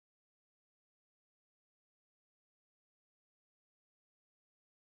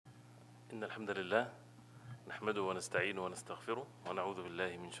إن الحمد لله نحمده ونستعينه ونستغفره ونعوذ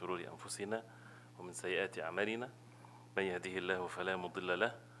بالله من شرور أنفسنا ومن سيئات أعمالنا من يهده الله فلا مضل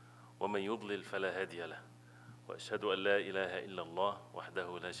له ومن يضلل فلا هادي له وأشهد أن لا إله إلا الله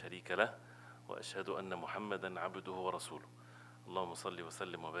وحده لا شريك له وأشهد أن محمدا عبده ورسوله اللهم صل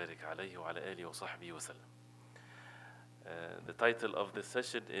وسلم وبارك عليه وعلى آله وصحبه وسلم. The title of this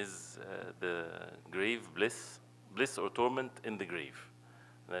session is The Grave Bliss or Torment in the Grave.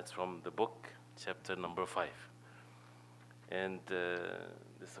 That's from the book, chapter number 5. And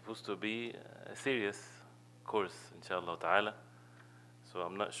it's supposed to be a serious course, inshallah ta'ala. So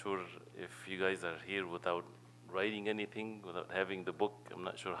I'm not sure if you guys are here without writing anything, without having the book. I'm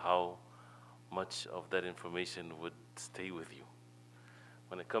not sure how much of that information would stay with you.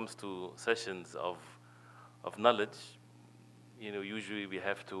 When it comes to sessions of knowledge, usually we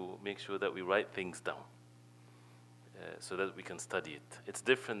have to make sure that we write things down so that we can study it. It's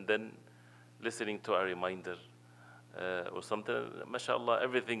different than listening to a reminder or something. MashaAllah,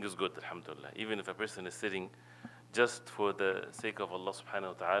 everything is good, alhamdulillah. Even if a person is sitting just for the sake of Allah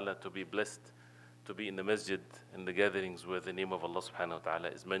subhanahu wa ta'ala, to be blessed, to be in the masjid, in the gatherings where the name of Allah subhanahu wa ta'ala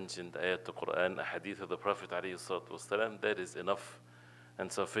is mentioned, ayat the Quran, a hadith of the Prophet alayhi salatu wasalam, that is enough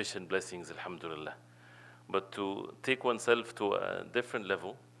and sufficient blessings, alhamdulillah. But to take oneself to a different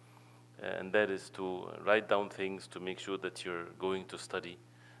level, and that is to write down things to make sure that you're going to study.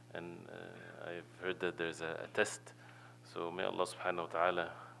 And I've heard that there's a test. So may Allah subhanahu wa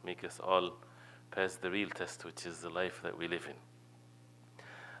ta'ala make us all pass the real test, which is the life that we live in.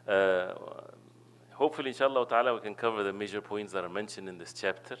 Hopefully, inshallah ta'ala, we can cover the major points that are mentioned in this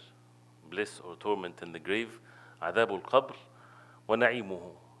chapter. Bliss or torment in the grave, adabul qabr, wa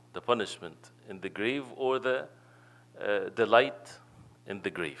na'imuhu, the punishment in the grave or the delight in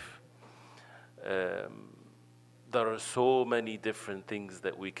the grave. There are so many different things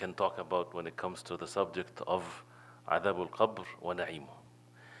that we can talk about when it comes to the subject of adabul qabr wa na'imuhu.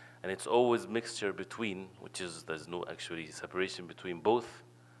 And it's always mixture between, there's no actually separation between both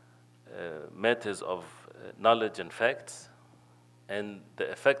matters of knowledge and facts and the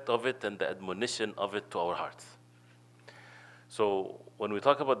effect of it and the admonition of it to our hearts. So when we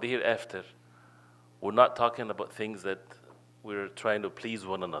talk about the hereafter, we're not talking about things that we're trying to please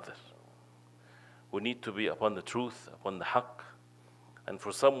one another. We need to be upon the truth, upon the haqq, and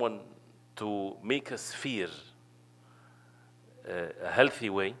for someone to make us fear a healthy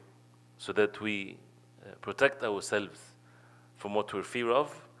way so that we protect ourselves from what we're fear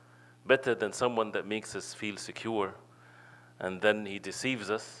of, better than someone that makes us feel secure and then he deceives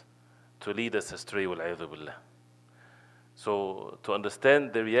us to lead us astray, wal-'iyadhu billah. So to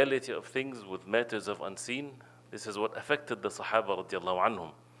understand the reality of things with matters of unseen, this is what affected the Sahaba radiallahu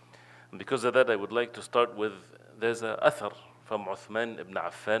anhum. And because of that, I would like to start with, there's an athar from Uthman ibn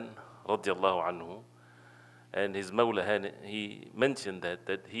Affan radiallahu anhu, and his Mawla, he mentioned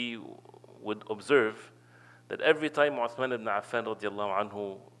that he would observe that every time Uthman ibn Affan radiallahu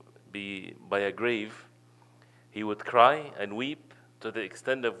anhu be by a grave, he would cry and weep to the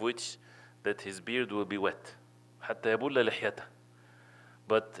extent of which that his beard will be wet. حتى يبل لحيته.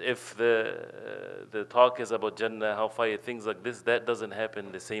 But if the talk is about Jannah, hellfire, things like this, that doesn't happen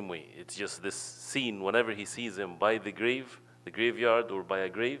the same way. It's just this scene, whenever he sees him by the graveyard or by a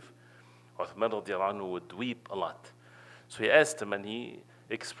grave, Uthman radiallahu anhu would weep a lot. So he asked him and he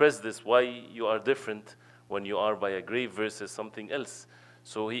expressed this, why you are different when you are by a grave versus something else.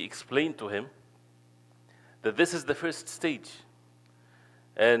 So he explained to him that this is the first stage.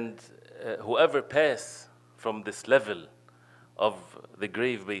 And whoever pass from this level of the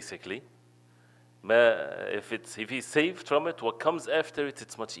grave, basically, if he's saved from it, what comes after it,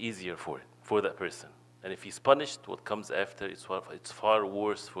 it's much easier for that person. And if he's punished, what comes after, it's far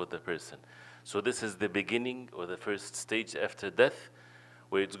worse for the person. So this is the beginning or the first stage after death,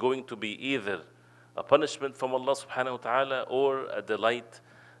 where it's going to be either a punishment from Allah subhanahu wa ta'ala or a delight.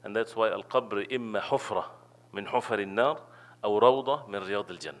 And that's why al-qabr imma hufra min hufar al-nar aw rawda min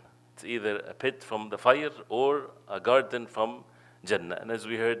riyad al-jannah. It's either a pit from the fire or a garden from Jannah. And as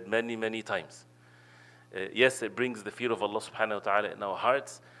we heard many, many times, yes, it brings the fear of Allah subhanahu wa ta'ala in our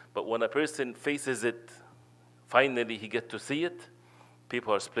hearts, but when a person faces it, finally he gets to see it,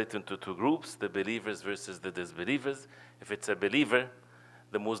 people are split into two groups, the believers versus the disbelievers. If it's a believer,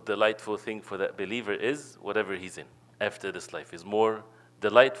 the most delightful thing for that believer is whatever he's in after this life is more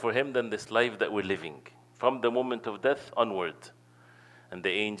delight for him than this life that we're living from the moment of death onward. And the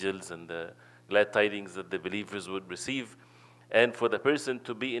angels and the glad tidings that the believers would receive. And for the person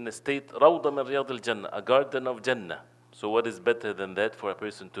to be in a state, Rawda min Riyad al-Jannah, a garden of Jannah. So what is better than that for a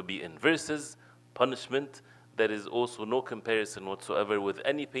person to be in? Versus punishment there is also no comparison whatsoever with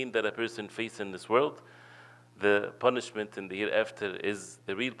any pain that a person faces in this world. The punishment in the hereafter is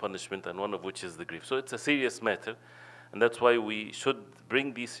the real punishment, and one of which is the grave. So it's a serious matter, and that's why we should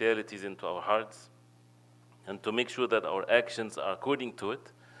bring these realities into our hearts and to make sure that our actions are according to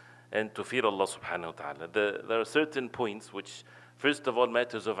it, and to fear Allah subhanahu wa ta'ala. There are certain points which, first of all,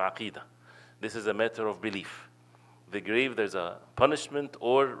 matters of aqeedah. This is a matter of belief. The grave, there's a punishment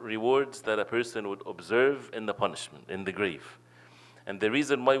or rewards that a person would observe in the punishment, in the grave. And the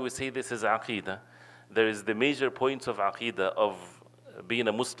reason why we say this is aqeedah, there is the major points of aqeedah of being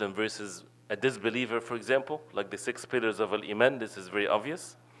a Muslim versus a disbeliever, for example, like the 6 pillars of al-Iman. This is very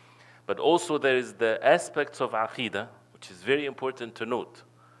obvious. But also there is the aspects of aqeedah, which is very important to note.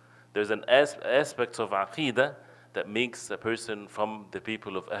 There's an aspect of aqeedah that makes a person from the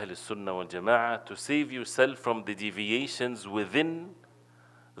people of Ahl Sunnah wal Jama'ah, to save yourself from the deviations within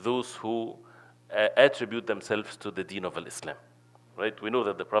those who attribute themselves to the deen of Islam. Right? We know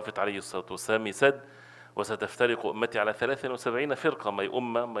that the Prophet ﷺ, he said, وَسَتَفْتَرِقُ أُمَّتِي عَلَى 73 فِرْقَةً. My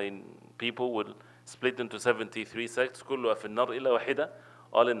ummah, my people will split into 73 sects, كُلُّهَا فِي النَّارِ إِلَّا وَاحِدَةً,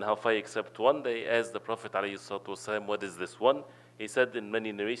 all in hellfire except one. They asked the Prophet ﷺ, what is this one? He said in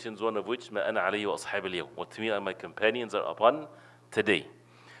many narrations, one of which, مَا أَنَا عَلَيْهِ وَأَصْحَابِ الْيَوْمِ, what me and my companions are upon today.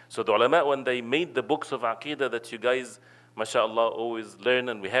 So the ulama, when they made the books of aqeedah that you guys, mashallah, always learn,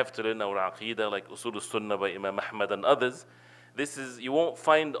 and we have to learn our aqeedah, like Usul al-Sunnah by Imam Ahmad and others, this is, you won't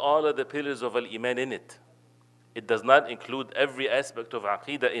find all of the pillars of al-Iman in it. It does not include every aspect of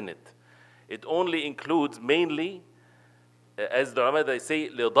aqeedah in it. It only includes mainly, as the ulama they say,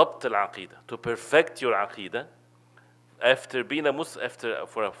 لِضَبْطِ الْعَقِيدَةِ, to perfect your aqeedah. After being a Muslim,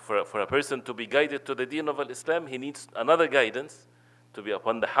 for a person to be guided to the deen of Islam, he needs another guidance to be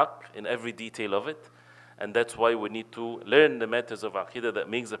upon the haqq in every detail of it. And that's why we need to learn the matters of aqeedah that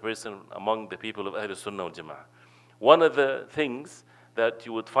makes a person among the people of Ahl Sunnah wal Jama'ah. One of the things that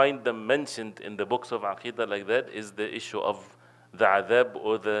you would find them mentioned in the books of aqeedah like that is the issue of the adhab,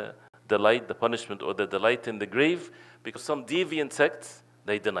 or the delight, the punishment, or the delight in the grave, because some deviant sects,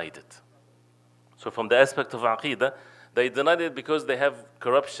 they denied it. So from the aspect of aqeedah, they denied it because they have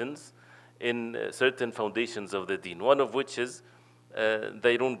corruptions in certain foundations of the deen. One of which is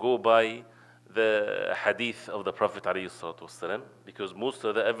they don't go by the hadith of the Prophet ﷺ, because most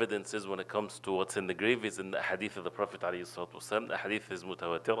of the evidences when it comes to what's in the grave is in the hadith of the Prophet ﷺ. The hadith is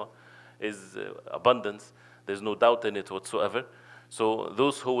mutawatirah, is abundance. There's no doubt in it whatsoever. So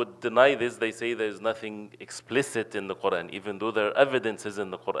those who would deny this, they say there's nothing explicit in the Quran, even though there are evidences in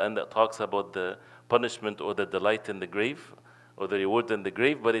the Quran that talks about the punishment or the delight in the grave, or the reward in the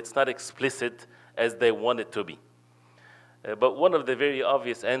grave, but it's not explicit as they want it to be. But one of the very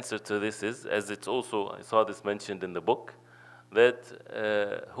obvious answers to this is, as it's also, I saw this mentioned in the book,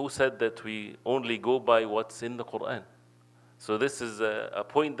 that who said that we only go by what's in the Quran? So this is a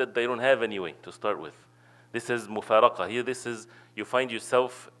point that they don't have anyway to start with. This is mufaraqah. Here this is, you find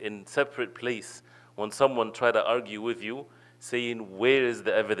yourself in separate place when someone try to argue with you, saying where is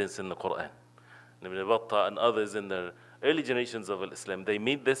the evidence in the Quran. Ibn Battah and others in their early generations of Islam, they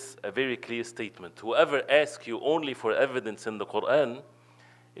made this a very clear statement. Whoever asks you only for evidence in the Quran,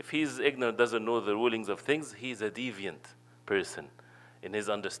 if he's ignorant, doesn't know the rulings of things, he's a deviant person in his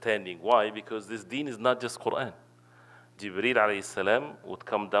understanding. Why? Because this deen is not just Quran. Jibreel alayhi salam would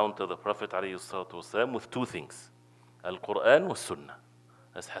come down to the Prophet alayhi salatu with 2 things, Al-Quran was Sunnah.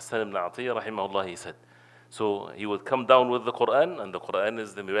 As Hassan ibn Atiyah rahimahullah, he said. So he would come down with the Quran, and the Quran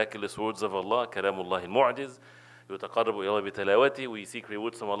is the miraculous words of Allah, Karamullah al-Mu'jiz. يُتَقَرَّبُ إِلَيْهِ بِتَلَاوَتِهِ, we seek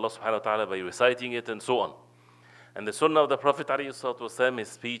rewards from Allah subhanahu wa ta'ala by reciting it, and so on. And the Sunnah of the Prophet alayhi salatu wasalam, his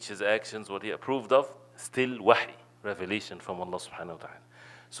speech, his actions, what he approved of, still wahy, revelation from Allah subhanahu wa ta'ala.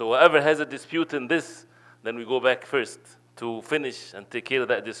 So whoever has a dispute in this, then we go back first to finish and take care of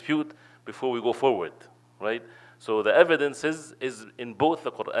that dispute before we go forward, right? So the evidence is in both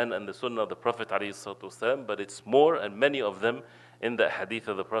the Quran and the Sunnah of the Prophet ﷺ, but it's more, and many of them, in the hadith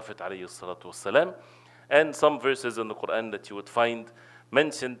of the Prophet ﷺ, and some verses in the Quran that you would find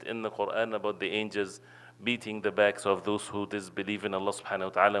mentioned in the Quran about the angels beating the backs of those who disbelieve in Allah subhanahu wa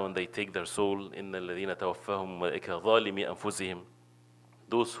ta'ala when they take their soul. إِنَّ الَّذِينَ تَوَفَّاهُمْ مَلَائِكَةٌ ظَالِمِي أَنفُسِهِمْ.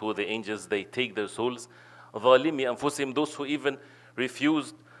 Those who, the angels, they take their souls, ظَالِمِي أَنفُسِهِمْ, those who even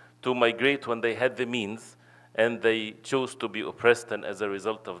refused to migrate when they had the means, and they chose to be oppressed, and as a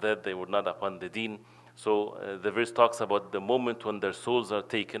result of that, they were not upon the deen. So the verse talks about the moment when their souls are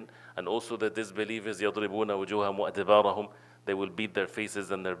taken, and also the disbelievers, يَضْرِبُونَ وُجُوهَهُمْ وَأَدْبَارَهُمْ, they will beat their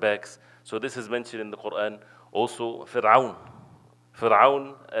faces and their backs. So this is mentioned in the Quran. Also Fir'aun,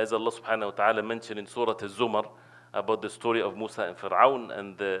 as Allah subhanahu wa ta'ala mentioned in Surah Al-Zumar, about the story of Musa and Fir'aun,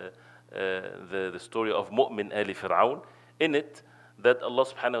 and the the story of Mu'min Ali Fir'aun. In it, that Allah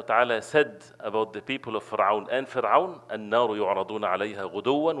subhanahu wa ta'ala said about the people of Fir'aun and Fir'aun, النار يعرضون عليها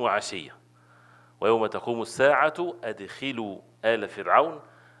غدوا وعشيا ويوم تقوم الساعة أدخلوا آل فرعون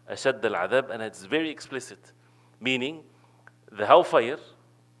أشد العذاب. And it's very explicit, meaning the hellfire,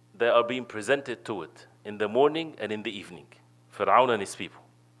 they are being presented to it in the morning and in the evening, Fir'aun and his people.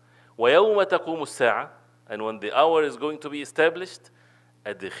 ويوم تقوم الساعة, and when the hour is going to be established,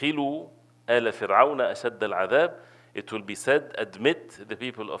 أدخلوا آل فرعون أشد العذاب, it will be said, admit the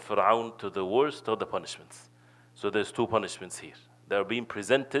people of Fir'aun to the worst of the punishments. So there's two punishments here. They are being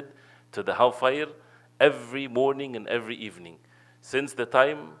presented to the hellfire every morning and every evening, since the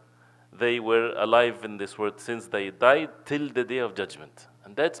time they were alive in this world, since they died till the day of judgment.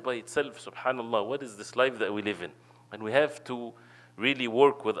 And that's by itself, subhanAllah, what is this life that we live in? And we have to really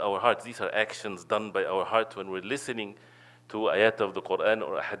work with our hearts. These are actions done by our heart when we're listening to ayat of the Quran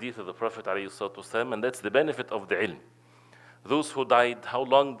or a hadith of the Prophet ﷺ, and that's the benefit of the ilm. Those who died, how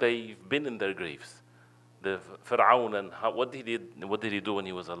long they've been in their graves. The Fir'aun, and what did he do when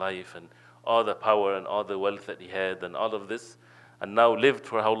he was alive, and all the power and all the wealth that he had and all of this, and now lived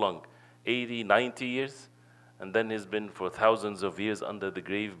for how long? 80, 90 years? And then he's been for thousands of years under the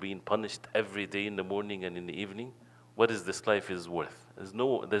grave, being punished every day in the morning and in the evening. What is this life is worth? There's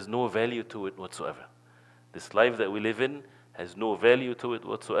no value to it whatsoever. This life that we live in has no value to it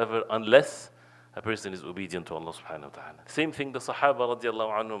whatsoever unless a person is obedient to Allah subhanahu wa ta'ala. Same thing the Sahaba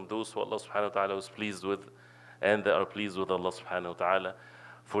radiallahu anhum, those who Allah subhanahu wa ta'ala was pleased with, and they are pleased with Allah subhanahu wa ta'ala.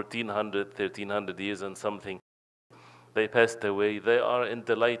 1400, 1300 years and something, they passed away. They are in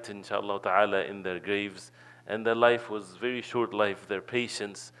delight, inshallah ta'ala, in their graves, and their life was very short life. Their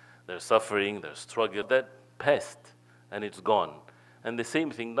patience, their suffering, their struggle, that passed and it's gone. And the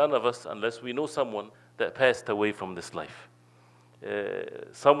same thing, none of us, unless we know someone that passed away from this life.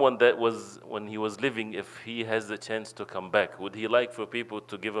 Someone that was, when he was living, if he has the chance to come back, would he like for people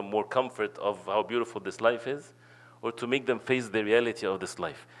to give him more comfort of how beautiful this life is, or to make them face the reality of this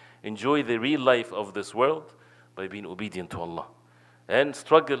life? Enjoy the real life of this world by being obedient to Allah. And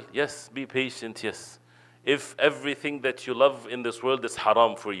struggle, yes, be patient, yes. If everything that you love in this world is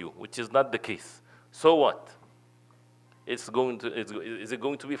haram for you, which is not the case, so what? Is it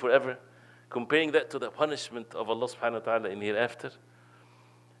going to be forever? Comparing that to the punishment of Allah subhanahu wa ta'ala in hereafter.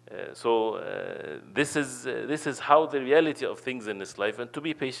 This is how the reality of things in this life, and to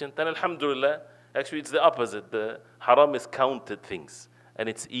be patient. And alhamdulillah, actually it's the opposite. The haram is counted things, and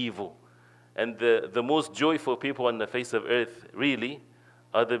it's evil. And the most joyful people on the face of earth really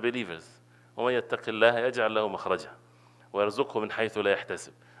are the believers. وَمَن يَتَّقِ اللَّهَ يَجْعَلْ لَهُ مَخْرَجًا وَيَرْزُقْهُ مِنْ حَيْثُ لَا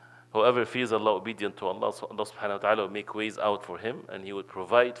يَحْتَسِبُ. Whoever feels Allah, obedient to Allah, Allah subhanahu wa ta'ala will make ways out for him, and He would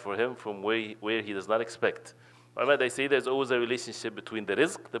provide for him from where he does not expect. But I say there's always a relationship between the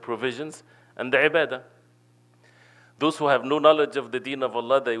rizq, the provisions, and the ibadah. Those who have no knowledge of the deen of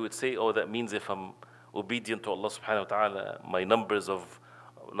Allah, they would say, oh, that means if I'm obedient to Allah subhanahu wa ta'ala, my number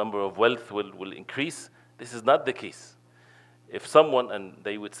of wealth will increase. This is not the case. If someone, and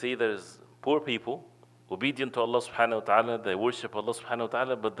they would say there's poor people, obedient to Allah subhanahu wa ta'ala, they worship Allah subhanahu wa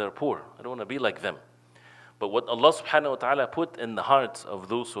ta'ala, but they're poor. I don't want to be like them. But what Allah subhanahu wa ta'ala put in the hearts of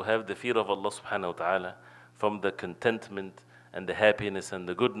those who have the fear of Allah subhanahu wa ta'ala, from the contentment and the happiness and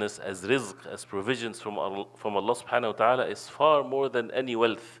the goodness as rizq, as provisions from Allah subhanahu wa ta'ala, is far more than any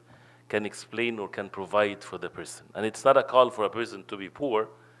wealth can explain or can provide for the person. And it's not a call for a person to be poor,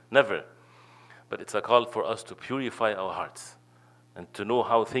 never. But it's a call for us to purify our hearts and to know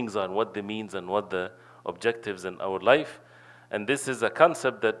how things are and what the means and what the objectives in our life. And this is a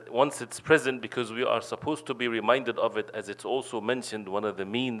concept that once it's present, because we are supposed to be reminded of it, as it's also mentioned, one of the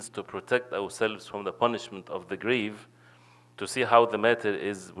means to protect ourselves from the punishment of the grave, to see how the matter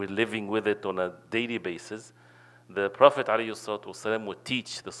is, we're living with it on a daily basis. The Prophet ﷺ would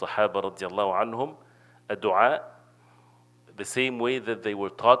teach the Sahaba radiallahu anhum a dua the same way that they were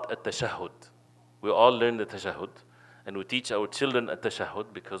taught at tashahhud. We all learn the tashahhud, and we teach our children at tashahhud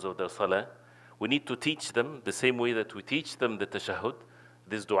because of their salah. We need to teach them the same way that we teach them the tashahhud,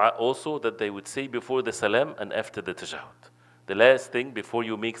 this dua also that they would say before the salam and after the tashahhud. The last thing before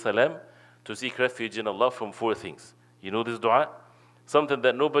you make salam, to seek refuge in Allah from 4 things. You know this dua? Something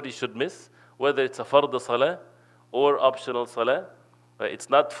that nobody should miss, whether it's a fard salah or optional salah. It's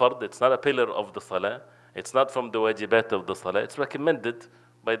not fard, it's not a pillar of the salah. It's not from the wajibat of the salah. It's recommended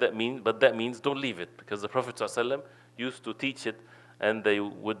by that means, but that means don't leave it, because the Prophet ﷺ used to teach it, and they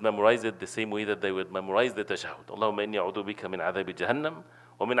would memorize it the same way that they would memorize the tashahhud. Allahumma inni a'udhu bika min adhab jahannam,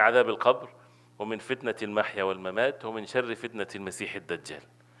 wa min adhab al-qabr, wa min fitnati al-mahya wal-mamat, wa min sharri fitnati al-masih ad-dajjal.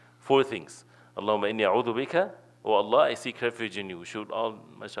 4 things. Allahumma inni a'udhu bika Oh Allah, I seek refuge in you. We should all,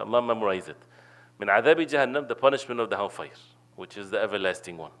 mashallah, memorize it. من عذاب جهنم, the punishment of the hellfire, which is the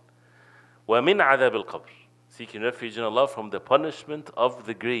everlasting one. ومن عذاب القبر, seeking refuge in Allah from the punishment of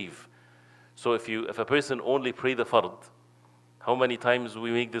the grave. So if a person only pray the fard, how many times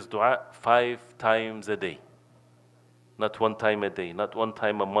we make this dua? 5 times a day. Not 1 time a day, not 1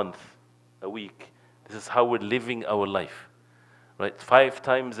 time a month, a week. This is how we're living our life. Right? 5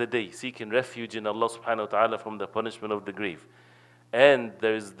 times a day, seeking refuge in Allah subhanahu wa ta'ala from the punishment of the grave. And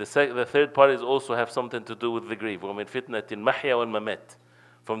there's the third part is also have something to do with the grave. وَمِن فِتْنَةِ الْمَحْيَا وَالْمَمَاتِ,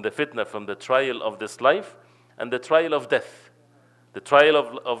 from the fitna, from the trial of this life and the trial of death. The trial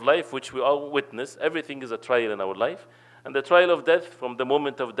of life, which we all witness, everything is a trial in our life. And the trial of death, from the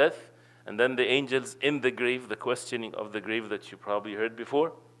moment of death, and then the angels in the grave, the questioning of the grave that you probably heard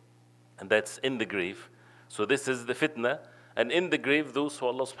before, and that's in the grave. So this is the fitna. And in the grave, those who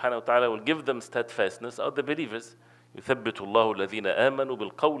Allah subhanahu wa ta'ala will give them steadfastness are the believers. يثبت الله الذين آمنوا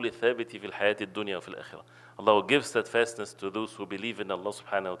بالقول الثابت في الحياة الدنيا وفي الآخرة. Allah will give steadfastness to those who believe in Allah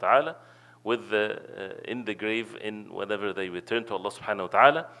subhanahu wa ta'ala with in the grave, in whenever they return to Allah subhanahu wa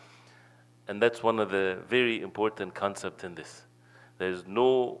ta'ala. And that's one of the very important concepts in this. There's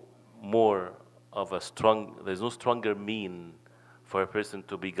no stronger mean for a person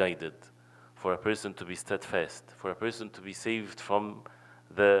to be guided, for a person to be steadfast, for a person to be saved from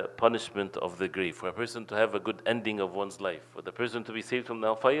the punishment of the grave, for a person to have a good ending of one's life, for the person to be saved from the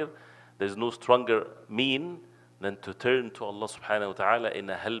hellfire. There's no stronger mean than to turn to Allah subhanahu wa ta'ala in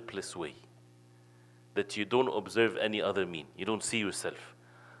a helpless way, that you don't observe any other mean. You don't see yourself.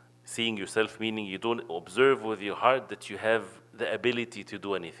 Seeing yourself meaning you don't observe with your heart that you have the ability to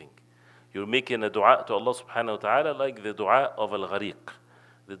do anything. You're making a dua to Allah subhanahu wa ta'ala like the dua of al-ghariq,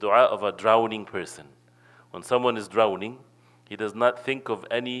 the dua of a drowning person. When someone is drowning, he does not think of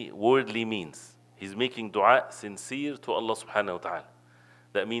any worldly means. He's making dua sincere to Allah subhanahu wa ta'ala.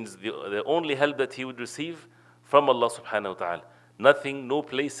 That means the only help that he would receive from Allah subhanahu wa ta'ala. Nothing, no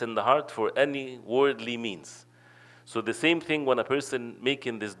place in the heart for any worldly means. So the same thing when a person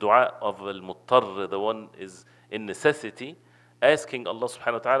making this dua of al-muttar, the one is in necessity, asking Allah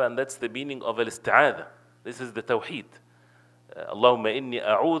subhanahu wa ta'ala, and that's the meaning of al-isti'adha. This is the tawheed. Allahumma inni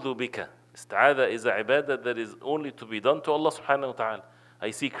a'udhu bika. Isti'adha is a ibadah that is only to be done to Allah subhanahu wa ta'ala.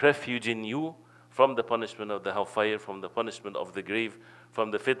 I seek refuge in you from the punishment of the hellfire, from the punishment of the grave,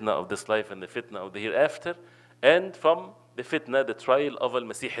 from the fitna of this life and the fitna of the hereafter, and from the fitna, the trial of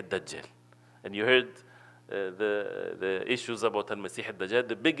al-Masih al-Dajjal. And you heard the issues about al-Masih al-Dajjal,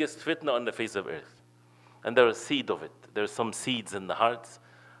 the biggest fitna on the face of earth. And there is seed of it. There are some seeds in the hearts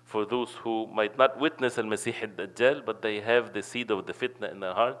for those who might not witness al-Masih al-Dajjal, but they have the seed of the fitna in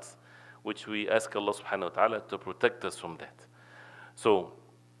their hearts, which we ask Allah subhanahu wa ta'ala to protect us from that. So,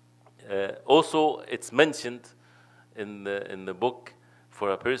 also it's mentioned in the book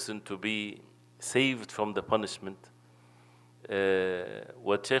for a person to be saved from the punishment.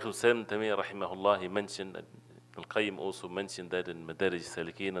 What Shaykh Hussain Tamiya rahimahullah, he mentioned, Al-Qayyim also mentioned that in Madarij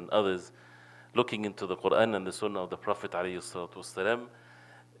Salikin and others, looking into the Quran and the Sunnah of the Prophet alayhi salatu wasalam,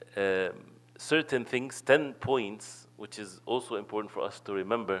 certain things, 10 points, which is also important for us to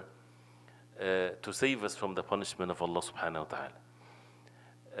remember, to save us from the punishment of Allah subhanahu wa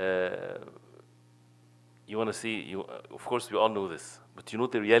ta'ala. You want to see, of course we all know this, but you know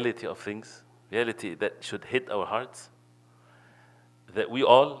the reality of things, reality that should hit our hearts, that we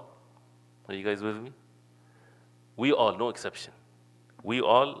all, are you guys with me? We all, no exception, we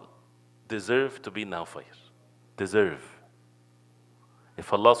all deserve to be in hellfire. Deserve.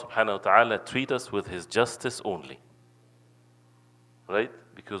 If Allah subhanahu wa ta'ala treat us with His justice only. Right?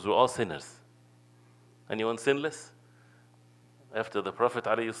 Because we're all sinners. Anyone sinless? After the Prophet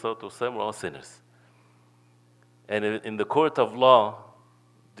ﷺ, we're all sinners. And in the court of law,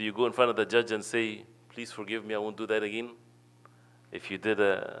 do you go in front of the judge and say, please forgive me, I won't do that again? If you did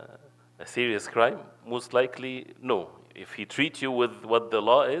a serious crime, most likely, no. If he treats you with what the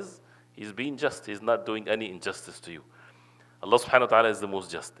law is, he's being just. He's not doing any injustice to you. Allah subhanahu wa ta'ala is the most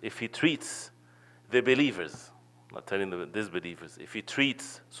just. If he treats the believers, I'm not telling the disbelievers, if he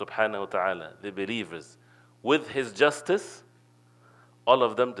treats subhanahu wa ta'ala the believers with his justice, all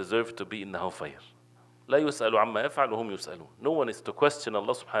of them deserve to be in the hellfire. لا يسأل عما يفعل وهم يسألون. No one is to question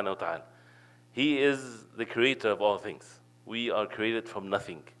Allah subhanahu wa ta'ala. He is the creator of all things. We are created from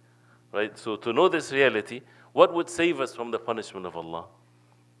nothing. Right? So to know this reality, what would save us from the punishment of Allah?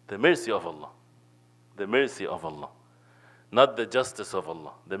 The mercy of Allah. The mercy of Allah. Not the justice of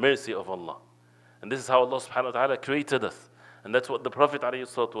Allah. The mercy of Allah. And this is how Allah subhanahu wa ta'ala created us. And that's what the Prophet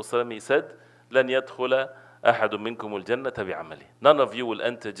ﷺ, he said, لَنْ يَدْخُلَ أَحَدٌ مِّنْكُمُ الْجَنَّةَ بِعَمَلِهِ. None of you will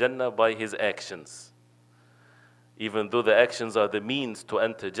enter Jannah by his actions. even though the actions are the means to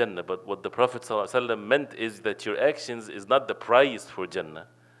enter Jannah. But what the Prophet ﷺ meant is that your actions is not the price for Jannah.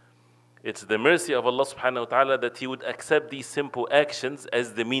 It's the mercy of Allah subhanahu wa ta'ala that He would accept these simple actions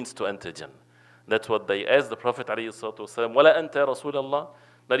as the means to enter Jannah. That's what they asked the Prophet ﷺ, وَلَا أَنْتَ يَا رَسُولَ اللَّهِ,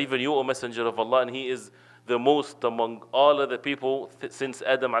 not even you, O Messenger of Allah, and He is the most among all of the people since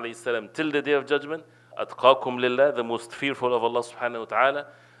Adam ﷺ till the Day of Judgment. أَتْقَاكُمْ لِلَّهِ, the most fearful of Allah subhanahu wa ta'ala,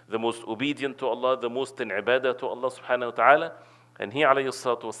 the most obedient to Allah, the most in ibadah to Allah subhanahu wa ta'ala. And He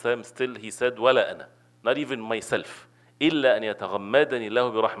ﷺ still, He said, وَلَا أَنَا, not even myself, إِلَّا أَنْ يَتَغَمَّدَنِ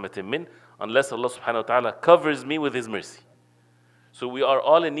اللَّهُ بِرَحْمَةٍ مِّنْ, unless Allah subhanahu wa ta'ala covers me with His mercy. So we are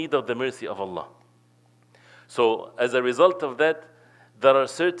all in need of the mercy of Allah. So as a result of that, there are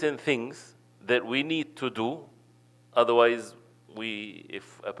certain things that we need to do. Otherwise,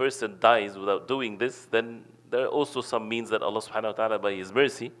 if a person dies without doing this, then there are also some means that Allah subhanahu wa ta'ala, by His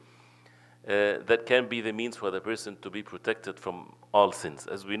mercy, that can be the means for the person to be protected from all sins.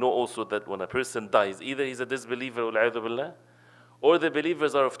 As we know also that when a person dies, either he's a disbeliever, or the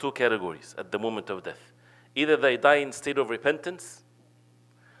believers are of two categories at the moment of death. Either they die in state of repentance,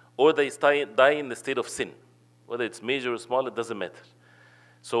 or they die in the state of sin. Whether it's major or small, it doesn't matter.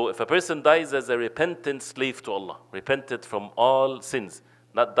 So if a person dies as a repentant slave to Allah, repented from all sins,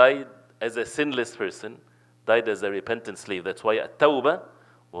 not died as a sinless person, died as a repentant slave. That's why at-tawbah,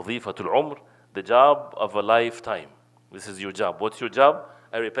 وظيفة العمر, the job of a lifetime. This is your job. What's your job?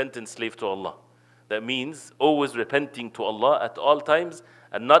 A repentant slave to Allah. That means always repenting to Allah at all times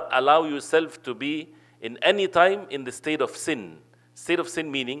and not allow yourself to be in any time in the state of sin. State of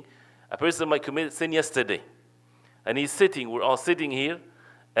sin meaning a person might commit sin yesterday and he's sitting, we're all sitting here,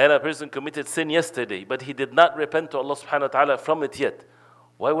 and a person committed sin yesterday, but he did not repent to Allah subhanahu wa ta'ala from it yet.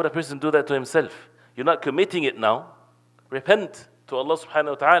 Why would a person do that to himself? You're not committing it now. Repent to Allah subhanahu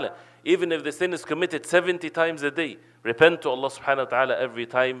wa ta'ala. Even if the sin is committed 70 times a day, repent to Allah subhanahu wa ta'ala every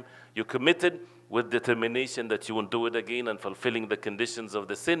time you committed, with determination that you won't do it again, and fulfilling the conditions of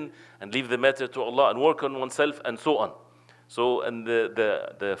the sin, and leave the matter to Allah and work on oneself, and so on. So, and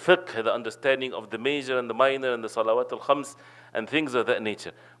the fiqh, the understanding of the major and the minor and the salawat al-khams and things of that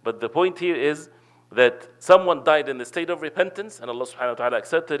nature. But the point here is that someone died in the state of repentance and Allah subhanahu wa ta'ala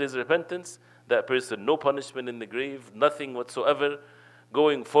accepted his repentance. That person, no punishment in the grave, nothing whatsoever.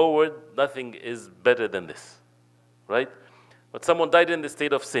 Going forward, nothing is better than this, right? But someone died in the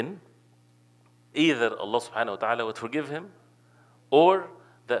state of sin, either Allah subhanahu wa ta'ala would forgive him, or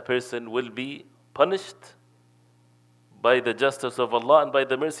that person will be punished by the justice of Allah, and by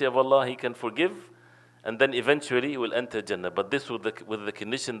the mercy of Allah He can forgive, and then eventually he will enter Jannah. But this with the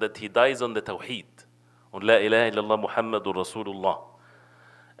condition that he dies on the Tawheed, on La ilaha illallah Muhammadur Rasulullah.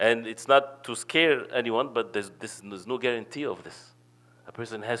 And it's not to scare anyone, but there's no guarantee of this. A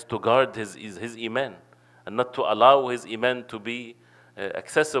person has to guard his iman, and not to allow his iman to be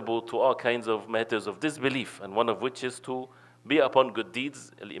accessible to all kinds of matters of disbelief, and one of which is to be upon good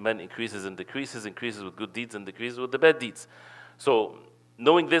deeds. Iman increases and decreases, increases with good deeds and decreases with the bad deeds. So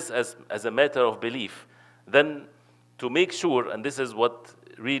knowing this as a matter of belief, then to make sure, and this is what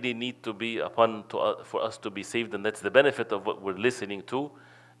really need to be upon for us to be saved, and that's the benefit of what we're listening to,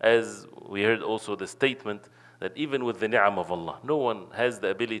 as we heard also the statement that even with the ni'am of Allah, no one has the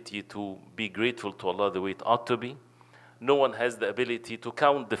ability to be grateful to Allah the way it ought to be. No one has the ability to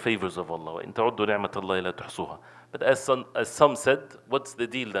count the favors of Allah. إِن تَعُدُّوا نِعْمَةَ اللَّهِ لَا تُحْصُوهَا. But as some said, what's the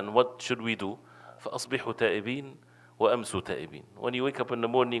deal then? What should we do? فَأَصْبِحُوا تَائِبِينَ وَأَمْسُوا تَائِبِينَ. When you wake up in the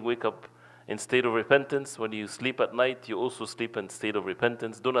morning, wake up in state of repentance. When you sleep at night, you also sleep in state of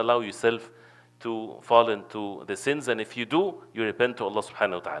repentance. Don't allow yourself to fall into the sins, and if you do, you repent to Allah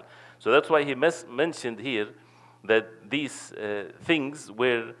subhanahu wa ta'ala. So that's why he mentioned here that these things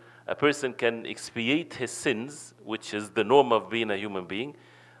where a person can expiate his sins, which is the norm of being a human being.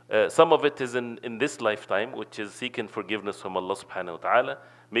 Some of it is in this lifetime, which is seeking forgiveness from Allah subhanahu wa ta'ala,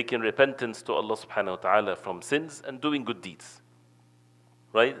 making repentance to Allah subhanahu wa ta'ala from sins, and doing good deeds.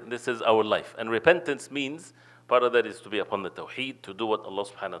 Right? This is our life. And repentance means, part of that is to be upon the tawheed, to do what Allah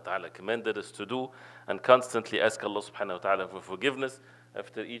subhanahu wa ta'ala commanded us to do, and constantly ask Allah subhanahu wa ta'ala for forgiveness.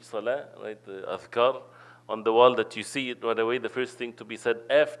 After each salah, right, the adhkar, on the wall that you see it right away, the first thing to be said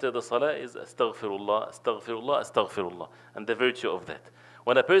after the salah is astaghfirullah, astaghfirullah, astaghfirullah, and the virtue of that.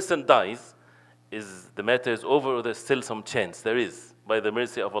 When a person dies, the matter is over, or there's still some chance? There is. By the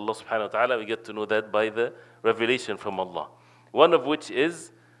mercy of Allah subhanahu wa ta'ala, we get to know that by the revelation from Allah. One of which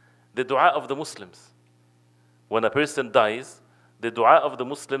is the dua of the Muslims. When a person dies, the dua of the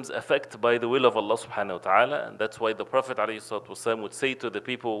Muslims affect by the will of Allah subhanahu wa ta'ala, and that's why the Prophet ﷺ would say to the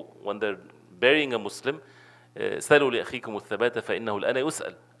people when they're burying a Muslim, سَلُوا لِأَخِيكُمُ الثَّبَاتَ فَإِنَّهُ الْآنَ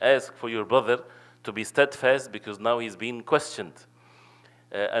يُسْأَلْ. Ask for your brother to be steadfast because now he's being questioned.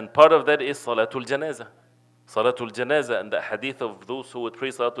 And part of that is Salatul Janazah. Salatul Janazah, and the hadith of those who would pray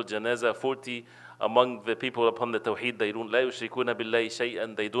Salatul Janazah, 40 among the people upon the Tawheed, they don't لا يشركون بالله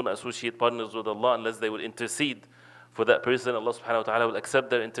شيئا, they don't associate partners with Allah unless they will intercede for that person. Allah subhanahu wa ta'ala will accept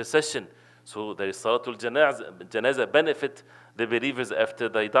their intercession. So there is Salatul Janazah benefit the believers after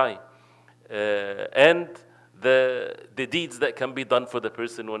they die. And the deeds that can be done for the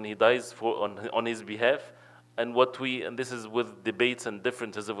person when he dies on his behalf. And this is with debates and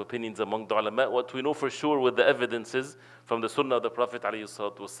differences of opinions among the ulama, what we know for sure with the evidences from the sunnah of the Prophet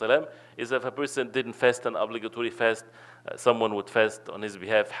ﷺ is if a person didn't fast an obligatory fast, someone would fast on his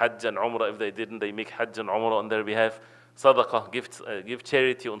behalf. Hajj and Umrah, if they didn't, they make Hajj and Umrah on their behalf. Sadaqah, give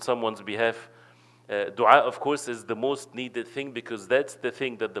charity on someone's behalf. Dua, of course, is the most needed thing because that's the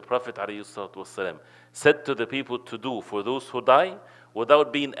thing that the Prophet ﷺ said to the people to do for those who die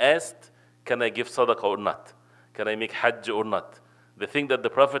without being asked, can I give sadaqah or not? Can I make hajj or not? The thing that the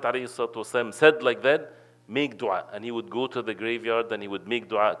Prophet ﷺ said like that, make dua. And he would go to the graveyard and he would make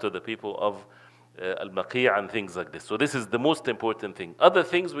dua to the people of al-Baqi' and things like this. So this is the most important thing. Other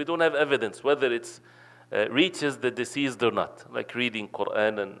things we don't have evidence, whether it's reaches the deceased or not, like reading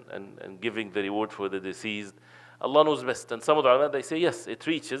Quran and giving the reward for the deceased. Allah knows best. And some of the ulama, they say, yes, it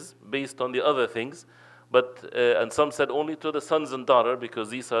reaches based on the other things. But, and some said only to the sons and daughter because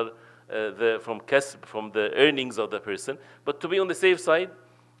these are from the earnings of the person. But to be on the safe side,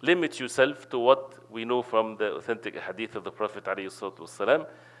 limit yourself to what we know from the authentic hadith of the Prophet ﷺ.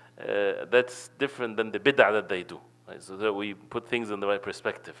 That's different than the bid'ah that they do. Right? So that we put things in the right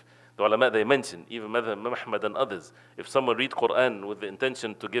perspective. The ulama, they mention, even Madhab Muhammad and others, if someone read Quran with the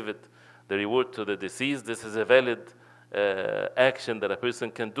intention to give it the reward to the deceased, this is a valid action that a person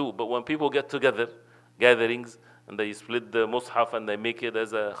can do. But when people get together, gatherings, and they split the mushaf and they make it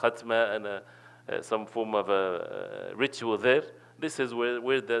as a khatma and some form of a ritual there, this is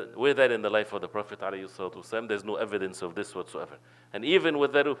where that in the life of the Prophet ﷺ, there's no evidence of this whatsoever. And even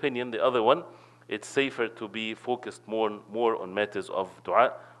with that opinion, the other one, it's safer to be focused more on matters of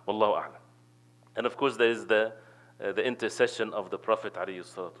dua. Wallahu a'lam. And of course, there is the intercession of the Prophet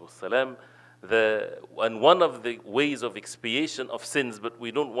ﷺ. And one of the ways of expiation of sins, but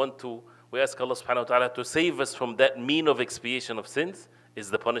we don't want to, we ask Allah subhanahu wa ta'ala to save us from that mean of expiation of sins,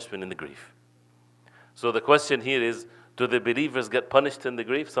 is the punishment in the grave. So the question here is, do the believers get punished in the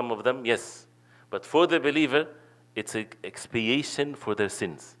grave? Some of them, yes. But for the believer, it's an expiation for their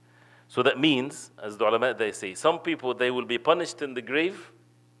sins. So that means, as the ulama, they say, some people, they will be punished in the grave,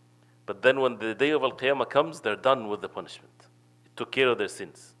 but then when the day of Al-Qiyamah comes, they're done with the punishment. It took care of their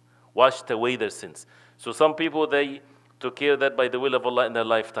sins, washed away their sins. So some people, they took care of that by the will of Allah in their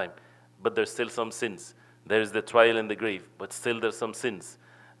lifetime, but there's still some sins. There is the trial in the grave, but still there's some sins.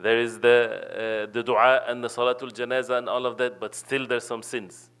 There is the dua and the salatul janazah and all of that, but still there's some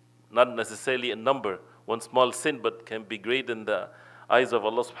sins. Not necessarily a number, one small sin, but can be great in the eyes of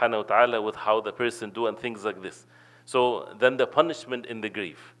Allah subhanahu wa ta'ala with how the person do and things like this. So then the punishment in the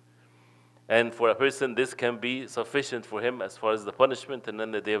grave. And for a person, this can be sufficient for him as far as the punishment, and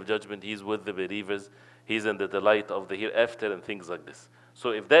then the day of judgment, he's with the believers, he's in the delight of the hereafter and things like this.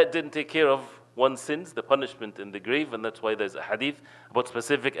 So if that didn't take care of one's sins, the punishment in the grave, and that's why there's a hadith about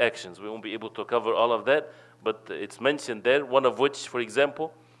specific actions. We won't be able to cover all of that, but it's mentioned there, one of which, for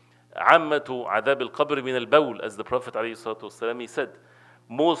example, عَمَّةُ عَذَابِ الْقَبْرِ مِنَ الْبَوْلِ, as the Prophet ﷺ, he said,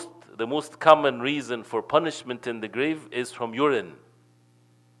 the most common reason for punishment in the grave is from urine.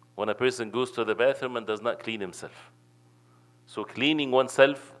 When a person goes to the bathroom and does not clean himself. So cleaning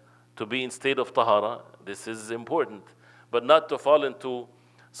oneself to be in state of tahara, this is important, but not to fall into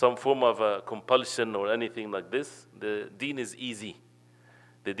some form of a compulsion or anything like this. The deen is easy.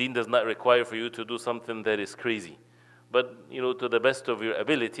 The deen does not require for you to do something that is crazy. But, to the best of your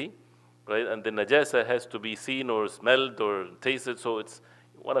ability, right? And the najasa has to be seen or smelled or tasted. So it's,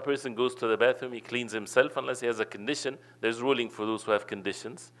 when a person goes to the bathroom, he cleans himself unless he has a condition. There's ruling for those who have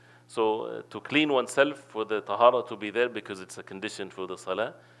conditions. So to clean oneself, for the tahara to be there, because it's a condition for the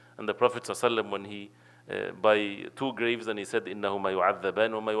salah. And the Prophet ﷺ, when he by two graves, and he said, إِنَّهُمَا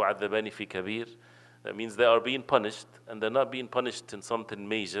يُعَذَّبَانِ وَمَا يُعَذَّبَانِ فِي كَبِيرٍ. That means they are being punished, and they're not being punished in something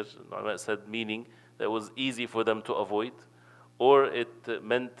major. I said, meaning that was easy for them to avoid, or it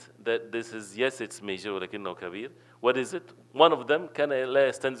meant that this is, yes, it's major, وَلَكِنَّهُ كَبِيرٌ. What is it? One of them, كَانَ لَا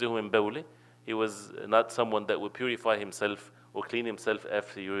يَسْتَنزِهُ مِنْ بَوْلِهِ. He was not someone that would purify himself or clean himself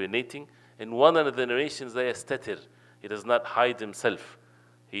after urinating. In one of the narrations, they yastatir. He does not hide himself.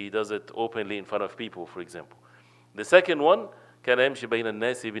 He does it openly in front of people, for example. The second one, كَانَ يَمْشِ بَيْنَ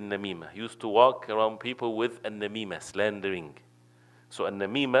النَّاسِ بِالنَّمِيمَةِ. He used to walk around people with النَّمِيمَةِ, slandering. So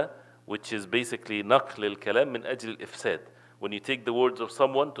النَّمِيمَةِ which is basically نقل الكلام من أجل الإفساد. When you take the words of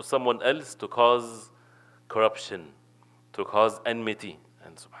someone to someone else to cause corruption, to cause enmity.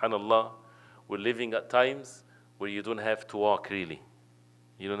 And subhanallah, we're living at times where you don't have to walk really.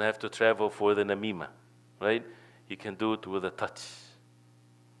 You don't have to travel for the namima, right? You can do it with a touch.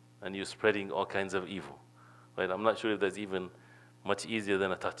 And you're spreading all kinds of evil, right? I'm not sure if that's even much easier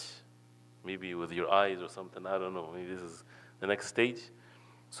than a touch. Maybe with your eyes or something, I don't know. Maybe this is the next stage.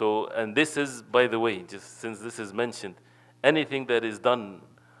 So, and this is, by the way, just since this is mentioned, anything that is done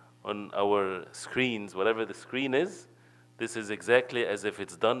on our screens, whatever the screen is, this is exactly as if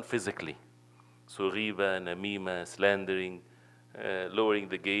it's done physically. So ghiba, namima, slandering, lowering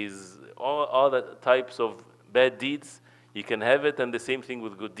the gaze, all the types of bad deeds, you can have it, and the same thing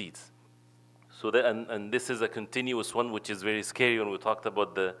with good deeds. So that, and this is a continuous one, which is very scary when we talked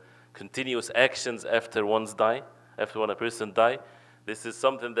about the continuous actions after when a person dies. This is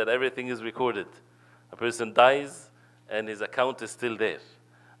something that everything is recorded. A person dies and his account is still there.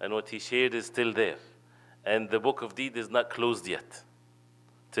 And what he shared is still there. And the book of deed is not closed yet.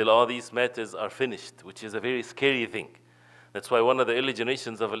 Till all these matters are finished, which is a very scary thing. That's why one of the early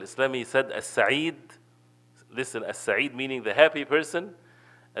generations of Islam, he said, As-Sa'id, listen, As-Sa'id meaning the happy person,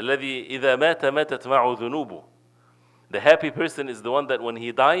 الذي إذا مات ماتت معه ذنوبه. The happy person is the one that when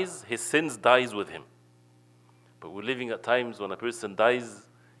he dies, his sins dies with him. But we're living at times when a person dies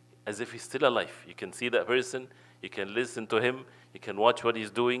as if he's still alive. You can see that person, you can listen to him, you can watch what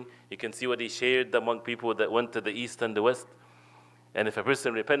he's doing, you can see what he shared among people that went to the east and the west. And if a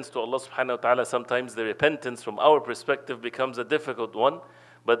person repents to Allah subhanahu wa ta'ala, sometimes the repentance from our perspective becomes a difficult one,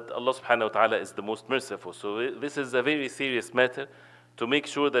 but Allah subhanahu wa ta'ala is the most merciful. So this is a very serious matter, to make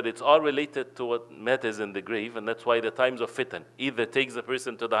sure that it's all related to what matters in the grave. And that's why the times of fitan either takes the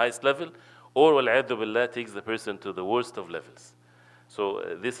person to the highest level, or wal-'adhu billah takes the person to the worst of levels. So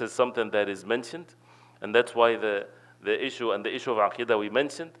this is something that is mentioned, and that's why the issue of aqidah we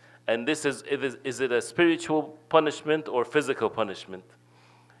mentioned. And this is it a spiritual punishment or physical punishment?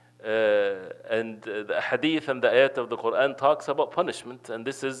 And the hadith and the ayat of the Quran talks about punishment, and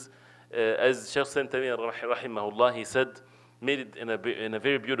this is, as Shaykh Taymiyyah rahimahullah, he said, made it in a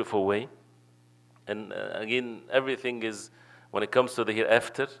very beautiful way. And again, everything is, when it comes to the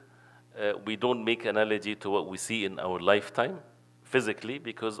hereafter, we don't make analogy to what we see in our lifetime physically,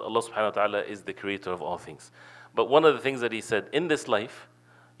 because Allah subhanahu wa ta'ala is the creator of all things. But one of the things that he said, in this life,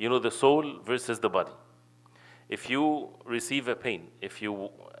 you know, the soul versus the body. If you receive a pain, if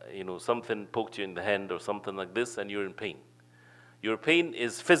you know, something poked you in the hand or something like this, and you're in pain, your pain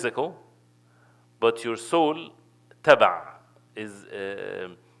is physical, but your soul, taba', is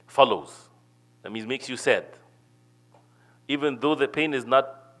follows. That means makes you sad. Even though the pain is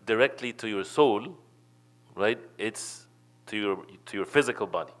not directly to your soul, right? It's to your physical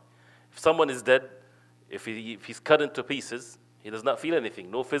body. If someone is dead, if he's cut into pieces, he does not feel anything,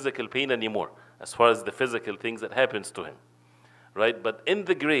 no physical pain anymore, as far as the physical things that happens to him, right? But in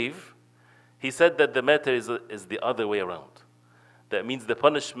the grave, he said that the matter is the other way around. That means the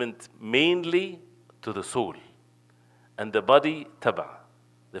punishment mainly to the soul, and the body taba'.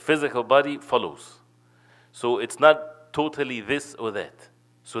 The physical body follows. So it's not totally this or that.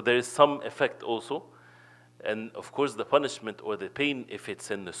 So there is some effect also. And of course the punishment or the pain, if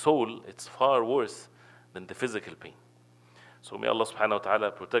it's in the soul, it's far worse than the physical pain. So may Allah subhanahu wa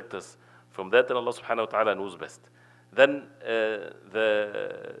ta'ala protect us from that, and Allah subhanahu wa ta'ala knows best. Then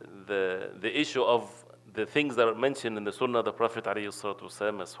the issue of the things that are mentioned in the Sunnah of the Prophet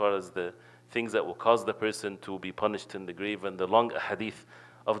ﷺ, as far as the things that will cause the person to be punished in the grave, and the long hadith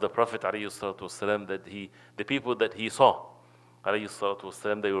of the Prophet ﷺ, that the people that he saw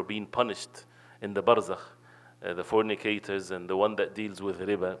ﷺ, they were being punished in the barzakh, the fornicators and the one that deals with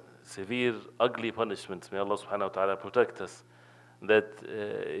riba, severe, ugly punishments. May Allah subhanahu wa ta'ala protect us, that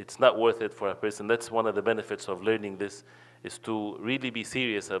it's not worth it for a person. That's one of the benefits of learning this, is to really be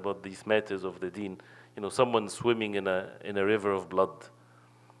serious about these matters of the deen. You know, someone swimming in a river of blood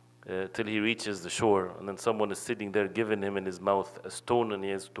till he reaches the shore, and then someone is sitting there giving him in his mouth a stone, and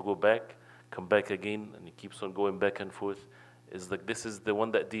he has to go back, come back again, and he keeps on going back and forth. Is like, this is the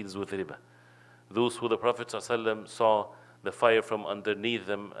one that deals with riba. Those who the Prophet ﷺ saw the fire from underneath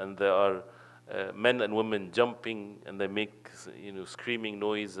them, and there are men and women jumping, and they make, you know, screaming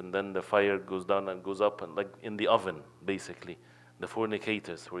noise, and then the fire goes down and goes up, and like in the oven, basically. The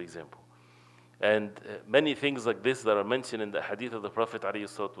fornicators, for example. And many things like this that are mentioned in the hadith of the Prophet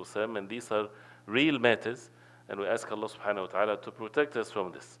ﷺ, and these are real matters, and we ask Allah subhanahu wa ta'ala to protect us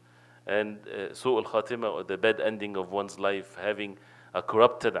from this. And su'ul khatima, or the bad ending of one's life, having a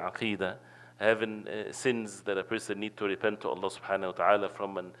corrupted aqidah, having sins that a person needs to repent to Allah subhanahu wa ta'ala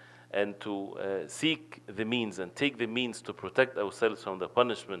from, and to seek the means and take the means to protect ourselves from the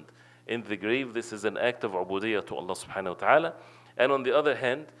punishment in the grave, this is an act of ubudiyah to Allah subhanahu wa ta'ala. And on the other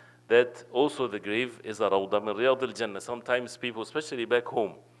hand, that also the grave is a rawda min riyad al-jannah. Sometimes people, especially back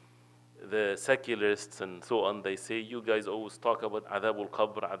home, the secularists and so on, they say, you guys always talk about adab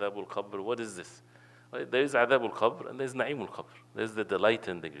al-qabr, adab al-qabr. What is this? Right? There is adab al-qabr and there is na'im al-qabr. There is the delight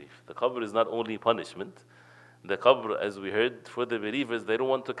in the grave. The qabr is not only punishment. The qabr, as we heard, for the believers, they don't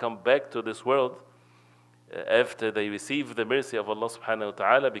want to come back to this world after they receive the mercy of Allah subhanahu wa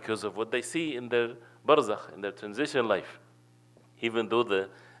ta'ala because of what they see in their barzakh, in their transition life. Even though the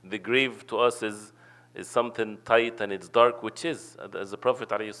grave to us is something tight and it's dark, which is, as the Prophet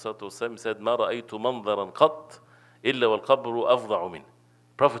ﷺ said, مَا رَأَيْتُ مَنْظَرًا قَطْ إِلَّا وَالْقَبْرُ أَفْضَعُ مِنْ.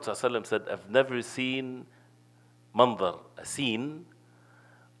 Prophet ﷺ said, I've never seen manzar, a scene,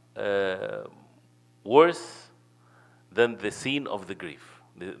 worse than the scene of the grave.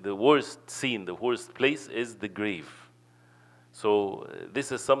 The worst scene, the worst place is the grave. So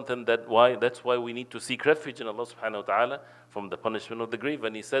this is something that's why we need to seek refuge in Allah subhanahu wa ta'ala from the punishment of the grave.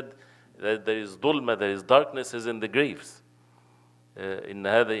 And he said that there is dhulma, there is darknesses in the graves. إن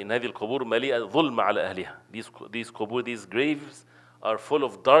هذه القبور مليئة ظلم على أهلها. These graves are full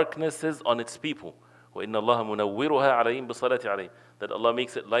of darknesses on its people. وإن الله منورها عليهم بصلاة عليهم. That Allah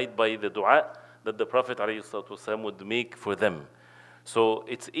makes it light by the dua that the Prophet ﷺ would make for them. So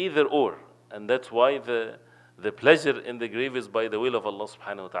it's either or, and that's why the pleasure in the grave is by the will of Allah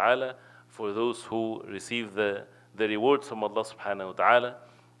subhanahu wa ta'ala for those who receive the rewards from Allah subhanahu wa ta'ala.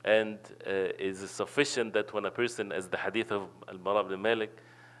 And is sufficient that when a person, as the hadith of Al-Bara ibn Malik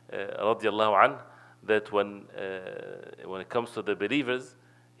radiallahu anh, that when it comes to the believers,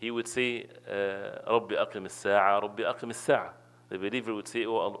 he would say, رَبِّ أَقِمِ السَّاعَةِ رَبِّ أَقِمِ السَّاعَةِ. The believer would say,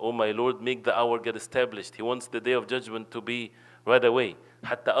 oh my Lord, make the hour get established. He wants the day of judgment to be right away.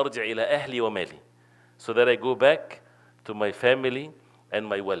 حَتَّى أَرْجِعْ إِلَى أَهْلِي وَمَالِي. So that I go back to my family and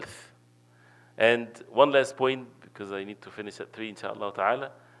my wealth. And one last point, because I need to finish at 3, inshallah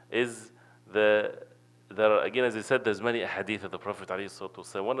ta'ala, is there are, again, as I said, there's many hadith of the Prophet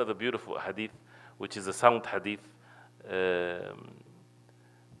ﷺ. One of the beautiful hadith, which is a sound hadith, that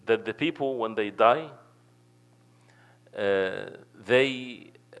the people, when they die,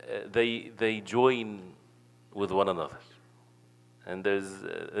 they join with one another. And there's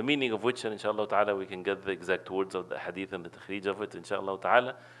the meaning of which, and inshallah ta'ala, we can get the exact words of the hadith and the takhrij of it, inshallah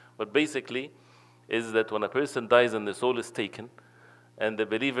ta'ala. But basically, is that when a person dies and the soul is taken, and the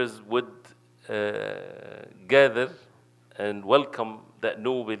believers would gather and welcome that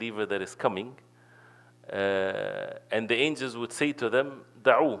new believer that is coming, and the angels would say to them,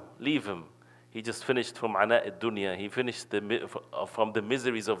 da'u, leave him. He just finished from ana' ad-dunya. He finished from the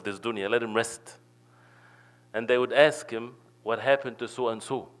miseries of this dunya. Let him rest. And they would ask him, what happened to so and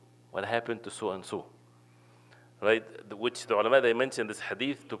so? What happened to so and so? Right? Which the ulama, they mentioned this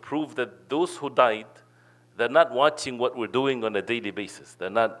hadith to prove that those who died, they're not watching what we're doing on a daily basis. They're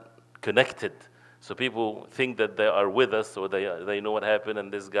not connected. So people think that they are with us, or they know what happened,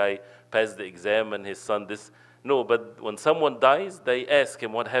 and this guy passed the exam and his son this. No, but when someone dies, they ask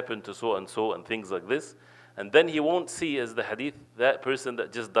him what happened to so and so and things like this. And then he won't see, as the hadith, that person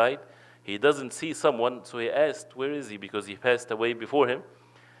that just died, he doesn't see someone, so he asked, where is he? Because he passed away before him.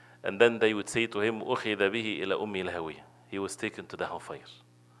 And then they would say to him, أُخِذَ بِهِ إِلَى أُمِّ الْهَوِيَّةِ. He was taken to the hellfire.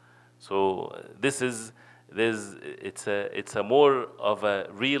 So it's a more of a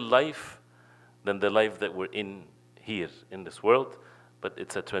real life than the life that we're in here in this world, but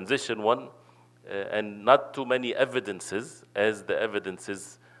it's a transition one, and not too many evidences as the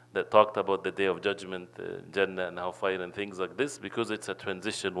evidences that talked about the day of judgment, Jannah and hellfire and things like this, because it's a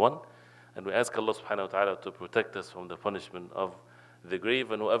transition one. And we ask Allah subhanahu wa ta'ala to protect us from the punishment of the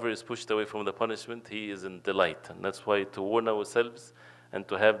grave, and whoever is pushed away from the punishment, he is in delight. And that's why to warn ourselves and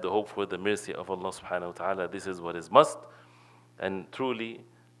to have the hope for the mercy of Allah subhanahu wa ta'ala, this is what is must. And truly,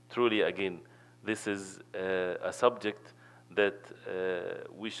 again, this is a subject that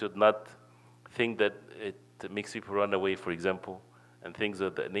we should not think that it makes people run away, for example, and things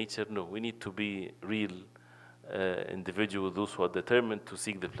of that nature. No, we need to be real individuals, those who are determined to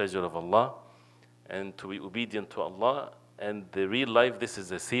seek the pleasure of Allah and to be obedient to Allah. And the real life, this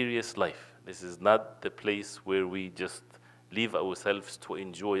is a serious life. This is not the place where we just leave ourselves to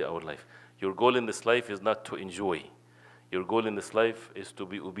enjoy our life. Your goal in this life is not to enjoy. Your goal in this life is to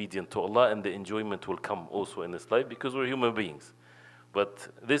be obedient to Allah, and the enjoyment will come also in this life because we're human beings. But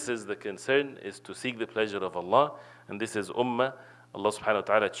this is the concern, is to seek the pleasure of Allah, and this is ummah. Allah subhanahu wa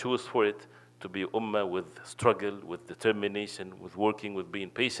ta'ala chose for it to be ummah with struggle, with determination, with working, with being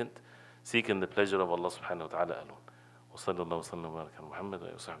patient, seeking the pleasure of Allah subhanahu wa ta'ala alone. وصلى الله وسلم وبارك على محمد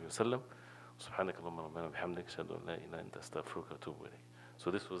وآله وصحبه وسلم. سبحانك اللهم ربنا وبحمدك أشهد أن لا إله إلا أنت أستغفرك وأتوب إليك. So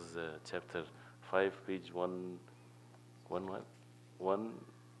this was chapter 5, page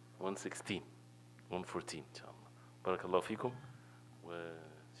 116 114 إن شاء الله. بارك الله فيكم.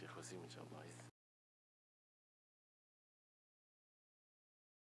 وشيخ وسيم إن شاء الله